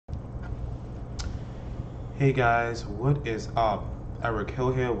Hey guys, what is up? Eric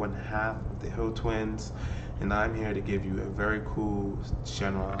Hill here, one half of the Hill Twins, and I'm here to give you a very cool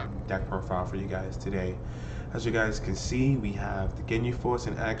Shenron deck profile for you guys today. As you guys can see, we have the Ginyu Force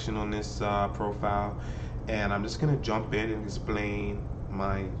in action on this profile, and I'm just going to jump in and explain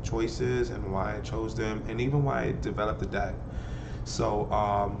my choices and why I chose them, and even why I developed the deck. So,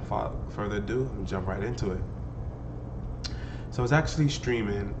 without further ado, let me jump right into it. So I was actually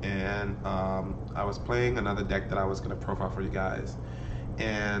streaming, and I was playing another deck that I was going to profile for you guys.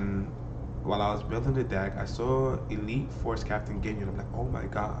 And while I was building the deck, I saw Elite Force Captain Ginyu, and I'm like, oh my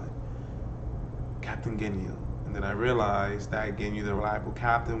god, Captain Ginyu. And then I realized that Ginyu, the reliable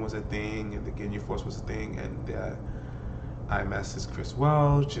captain, was a thing, and the Ginyu Force was a thing, and I messaged Chris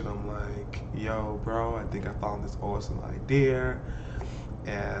Welch, and I'm like, yo, bro, I think I found this awesome idea.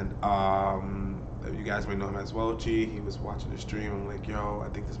 And you guys may know him as Welchie. He was watching the stream. I'm like, yo, I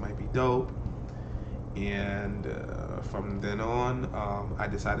think this might be dope. And from then on, I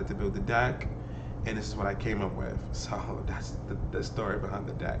decided to build the deck, and this is what I came up with. So that's the story behind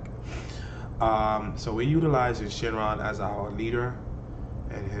the deck. So we utilized Shenron as our leader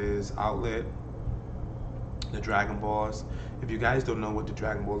and his outlet, the Dragon Balls. If you guys don't know what the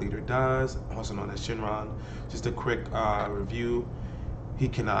Dragon Ball leader does, also known as Shenron, just a quick review. He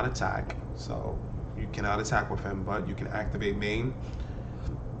cannot attack, so you cannot attack with him, but you can activate main,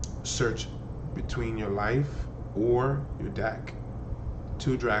 search between your life or your deck,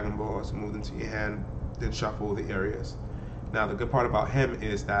 2 Dragon Balls, move into your hand, then shuffle the areas. Now the good part about him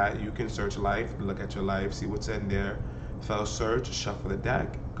is that you can search life, look at your life, see what's in there, fail search, shuffle the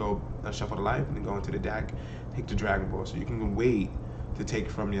deck, go shuffle the life, and then go into the deck, take the Dragon Ball. So you can wait to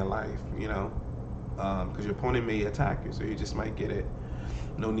take from your life, you know, because your opponent may attack you, so you just might get it.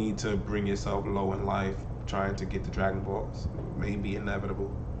 No need to bring yourself low in life trying to get the Dragon Balls. It may be inevitable.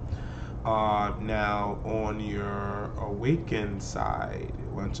 Now, on your Awakened side,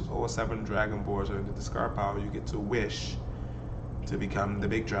 once all 7 Dragon Balls are in the discard pile, you get to wish to become the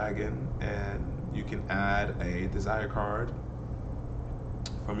big dragon, and you can add a desire card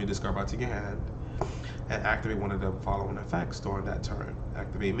from your discard pile to your hand and activate one of the following effects during that turn.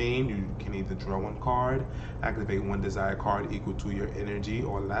 Activate main, you can either draw 1 card, activate 1 desire card equal to your energy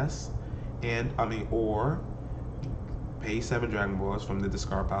or less, or pay 7 Dragon Balls from the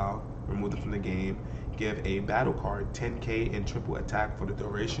discard pile, remove them from the game, give a battle card 10k and triple attack for the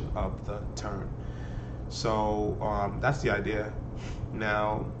duration of the turn. So that's the idea.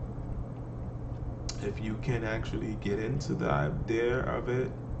 Now, if you can actually get into the idea of it,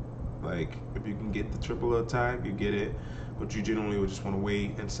 like if you can get the triple attack, you get it, but you generally would just want to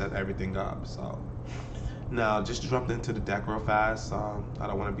wait and set everything up. So now just jump into the deck real fast. I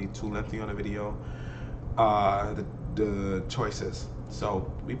don't want to be too lengthy on the video. The choices.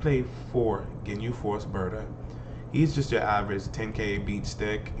 So we play 4 Ginyu Force Berta. He's just your average 10k beat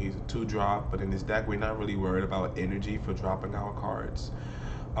stick. He's a 2-drop, but in this deck we're not really worried about energy for dropping our cards.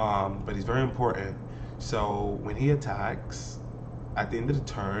 But he's very important. So when he attacks, at the end of the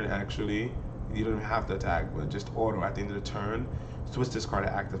turn, actually, you don't even have to attack, but just auto at the end of the turn, switch this card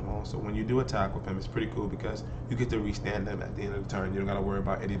to active mode. So when you do attack with him, it's pretty cool because you get to restand him at the end of the turn. You don't gotta worry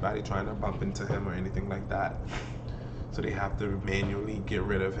about anybody trying to bump into him or anything like that. So they have to manually get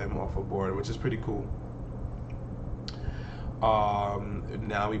rid of him off the board, which is pretty cool.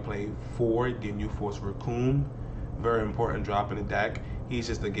 Now we play 4 Ginyu Force Raccoon. Very important drop in the deck. He's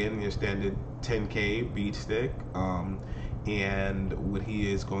just, again, your standard 10k beat stick. And what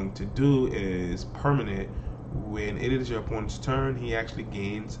he is going to do is permanent. When it is your opponent's turn, he actually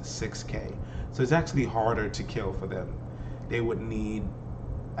gains 6k. So it's actually harder to kill for them. They would need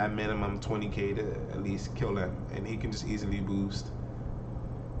at minimum 20k to at least kill him, and he can just easily boost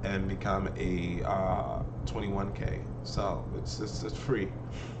and become a 21k. So it's free.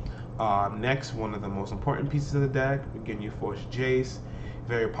 Next, one of the most important pieces of the deck, Ginyu Force Jace.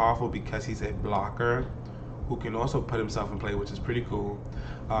 Very powerful because he's a blocker who can also put himself in play, which is pretty cool.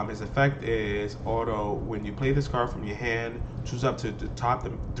 His effect is auto. When you play this card from your hand, choose up to the top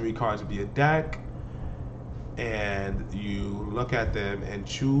 3 cards of your deck, and you look at them and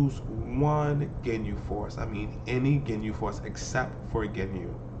choose 1 Ginyu Force. I mean any Ginyu Force except for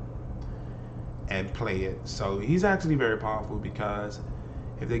Ginyu, and play it. So he's actually very powerful because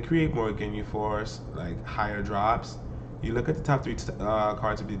if they create more Ginyu Force, like higher drops, you look at the top 3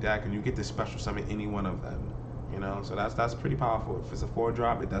 cards of your deck and you get to special summon any one of them. You know, so that's pretty powerful. If it's a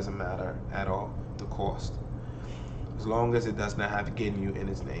 4-drop, it doesn't matter at all, the cost, as long as it does not have Ginyu in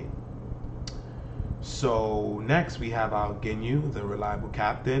its name. So next we have our Ginyu, the reliable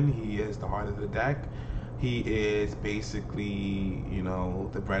captain. He is the heart of the deck. He is basically, you know,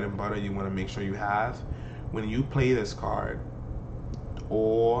 the bread and butter you want to make sure you have. when you play this card,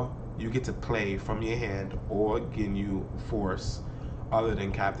 or you get to play from your hand or Ginyu Force other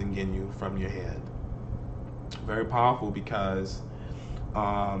than Captain Ginyu from your hand. Very powerful because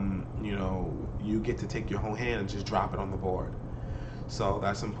you know, you get to take your whole hand and just drop it on the board. So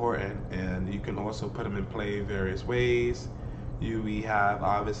that's important, and you can also put them in play various ways. We have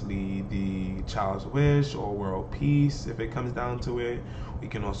obviously the Child's Wish or World Peace if it comes down to it. We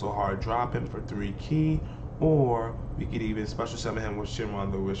can also hard drop him for 3 key, or we could even special summon him with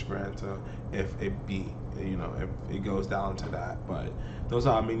Shenron the Wish Granter if it be, you know, if it goes down to that. But those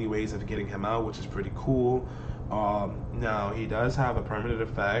are many ways of getting him out, which is pretty cool. Now he does have a permanent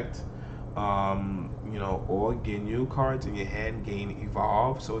effect. You know, all Ginyu cards in your hand gain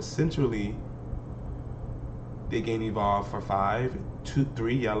evolve. So essentially, they gain evolve for 5, 2,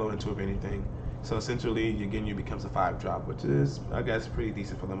 3 yellow, and 2 of anything. So essentially, your Ginyu becomes a 5-drop, which is, I guess, pretty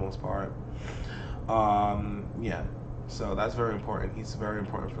decent for the most part. Yeah, so that's very important. He's very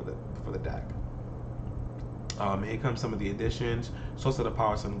important for the deck. Here comes some of the additions. Source of the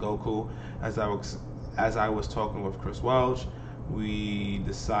Power Son Goku. As I was talking with Chris Welch, we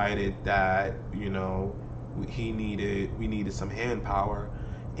decided that, you know, we needed some hand power,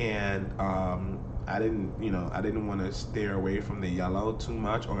 and I didn't want to steer away from the yellow too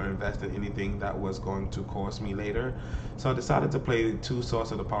much or invest in anything that was going to cost me later. So I decided to play 2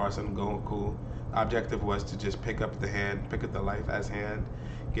 Source of the Power Son Goku. Objective was to just pick up the life as hand,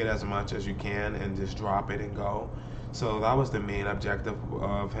 get as much as you can, and just drop it and go. So that was the main objective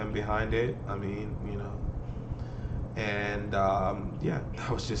of him behind it. I mean, you know, and yeah, that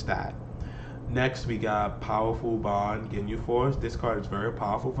was just that. Next, we got Powerful Bond Ginyu Force. This card is very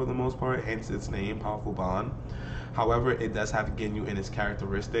powerful for the most part, hence its name, Powerful Bond. However, it does have Ginyu in its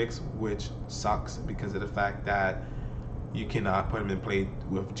characteristics, which sucks because of the fact that you cannot put him in play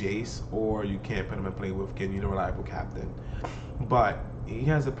with Jace, or you can't put him in play with Ginyu, the Reliable Captain. But he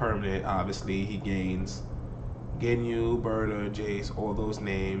has a permanent. Obviously, he gains Ginyu, Berta, Jace, all those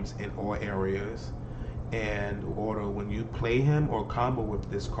names in all areas. And order when you play him or combo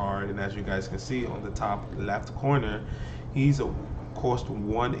with this card, and as you guys can see on the top left corner, he's a cost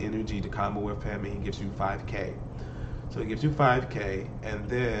 1 energy to combo with him, and he gives you 5k. So he gives you 5k, and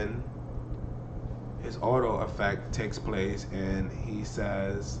then his auto effect takes place, and he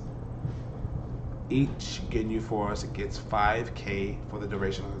says each Ginyu Force gets 5k for the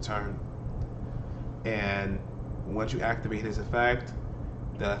duration of the turn. And once you activate his effect,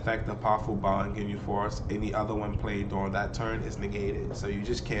 the effect of Powerful Bond Ginyu Force, any other one played during that turn, is negated. So you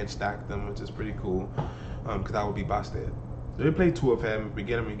just can't stack them, which is pretty cool, because that would be busted. So we play 2 of him. We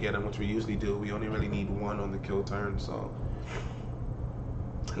get him, which we usually do. We only really need 1 on the kill turn. So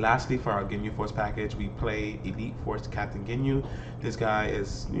lastly, for our Ginyu Force package, we play Elite Force Captain Ginyu. This guy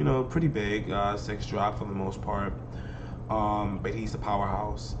is, you know, pretty big, 6-drop for the most part, but he's the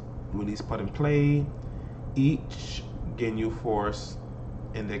powerhouse. When he's put in play, each Ginyu Force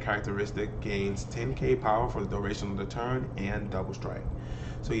in their characteristic gains 10k power for the duration of the turn and double strike.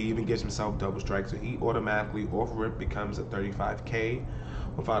 So he even gives himself double strike, so he automatically off rip becomes a 35k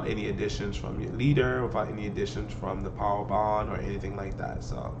without any additions from your leader, without any additions from the power bond or anything like that.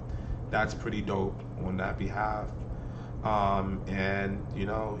 So that's pretty dope on that behalf. And you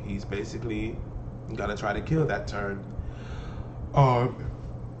know, he's basically gonna try to kill that turn.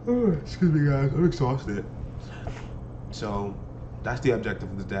 Excuse me guys, I'm exhausted. So that's the objective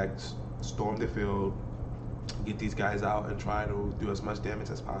of the deck. Storm the field, get these guys out, and try to do as much damage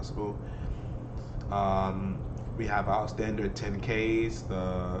as possible. We have our standard 10Ks,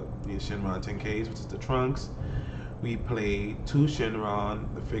 the Shenron 10Ks, which is the Trunks. We play 2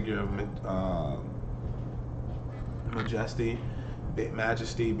 Shenron, the figure of Majesty.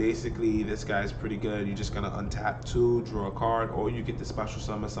 Basically, this guy's pretty good. You're just gonna untap 2, draw a card, or you get to special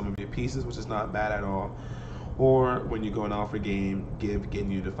summon some of your pieces, which is not bad at all. Or when you go an alpha game, give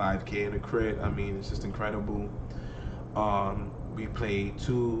Ginyu the 5k and a crit. I mean, it's just incredible. We play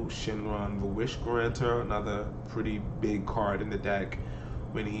 2 Shenron the Wish Granter, another pretty big card in the deck.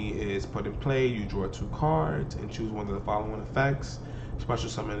 When he is put in play, you draw 2 cards and choose one of the following effects. Special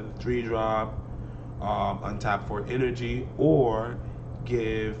summon 3-drop, untap for energy, or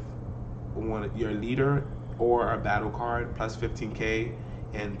give your leader or a battle card plus 15k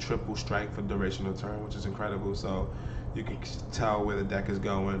and triple strike for the duration of the turn, which is incredible. So you can tell where the deck is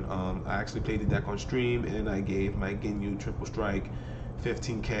going. I actually played the deck on stream, and I gave my Ginyu triple strike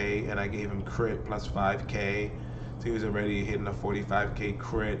 15k, and I gave him crit plus 5k. So he was already hitting a 45k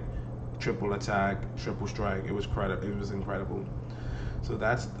crit, triple attack, triple strike. It was incredible. So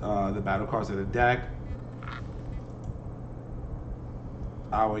that's the battle cards of the deck.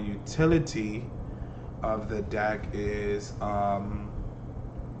 Our utility of the deck is going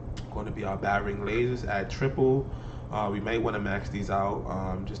to be our battering lasers at triple. We may want to max these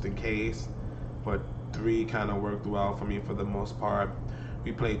out just in case, but 3 kind of worked well for me for the most part.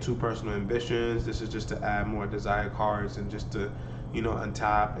 We played 2 personal ambitions. This is just to add more desire cards and just to, you know,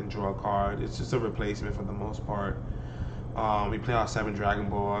 untap and draw a card. It's just a replacement for the most part. We play our 7 Dragon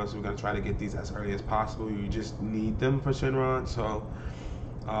Balls. We're going to try to get these as early as possible. You just need them for Shenron, so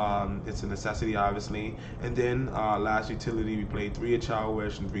it's a necessity, obviously. And then last utility, we played 3 A Child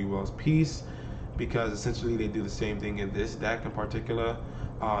Wish and 3 World's Peace, because essentially they do the same thing in this deck in particular.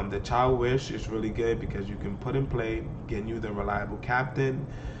 The Child Wish is really good because you can put in play Ginyu, the reliable captain,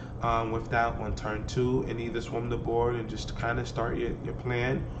 with that on turn 2 and either swarm the board and just kind of start your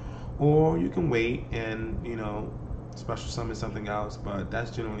plan, or you can wait and, you know, special summon something else, but that's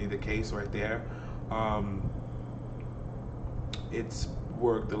generally the case right there. It's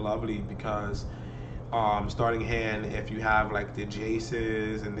worked lovely because starting hand, if you have like the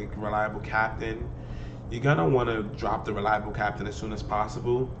Jaces and the reliable captain, you're gonna want to drop the reliable captain as soon as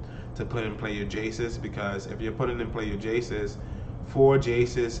possible to put in play your Jaces, because if you're putting in play your Jaces, 4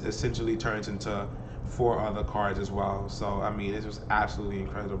 Jaces essentially turns into 4 other cards as well. So I mean, it's just absolutely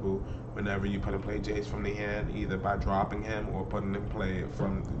incredible whenever you put in play Jace from the hand, either by dropping him or putting in play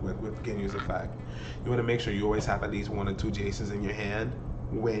from with Ginyu's effect. You want to make sure you always have at least 1 or 2 Jaces in your hand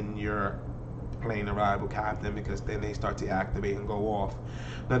when you're playing a reliable captain, because then they start to activate and go off.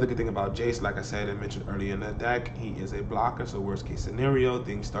 Another good thing about Jace, like I said and mentioned earlier in the deck, he is a blocker, so worst case scenario,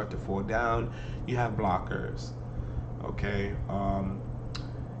 things start to fall down, you have blockers. Okay,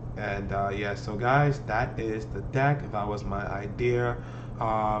 yeah, so guys, that is the deck. That was my idea.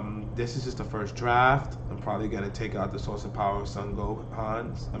 This is just the first draft. I'm probably gonna take out the source of power of some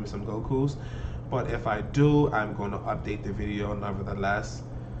Gokus, but if I do, I'm going to update the video nevertheless.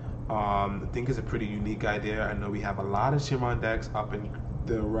 I think it's a pretty unique idea. I know we have a lot of Shenron decks up in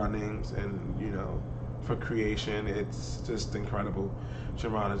the runnings, and you know, for creation, it's just incredible.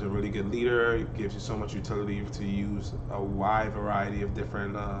 Shenron is a really good leader. It gives you so much utility to use a wide variety of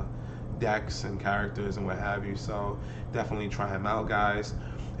different decks and characters and what have you. So definitely try him out, guys.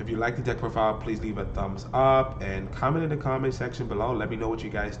 If you like the deck profile, please leave a thumbs up and comment in the comment section below. Let me know what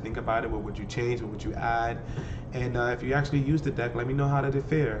you guys think about it. What would you change? What would you add? And if you actually use the deck, let me know how did it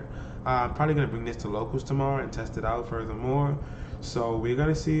fare. I'm probably going to bring this to locals tomorrow and test it out furthermore. So we're going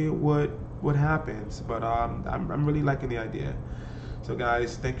to see what happens. But I'm really liking the idea. So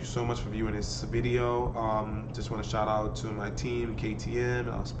guys, thank you so much for viewing this video. Just want to shout out to my team,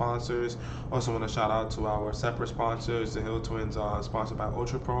 KTM, our sponsors. Also want to shout out to our separate sponsors, TheHillTwins, sponsored by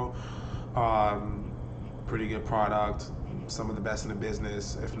Ultra Pro. Pretty good product, some of the best in the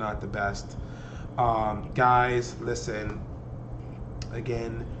business, if not the best. Guys, listen,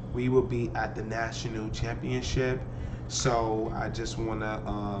 again, we will be at the National Championship. So I just want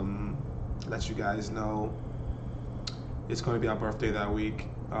to let you guys know, it's going to be our birthday that week,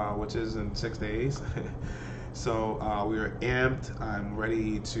 which is in 6 days. So we are amped. I'm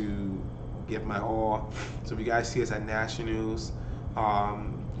ready to give my all. So if you guys see us at Nationals,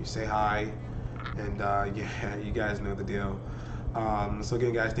 you say hi, and yeah, you guys know the deal. So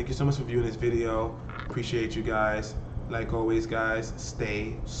again, guys, thank you so much for viewing this video. Appreciate you guys. Like always, guys,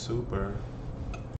 stay super.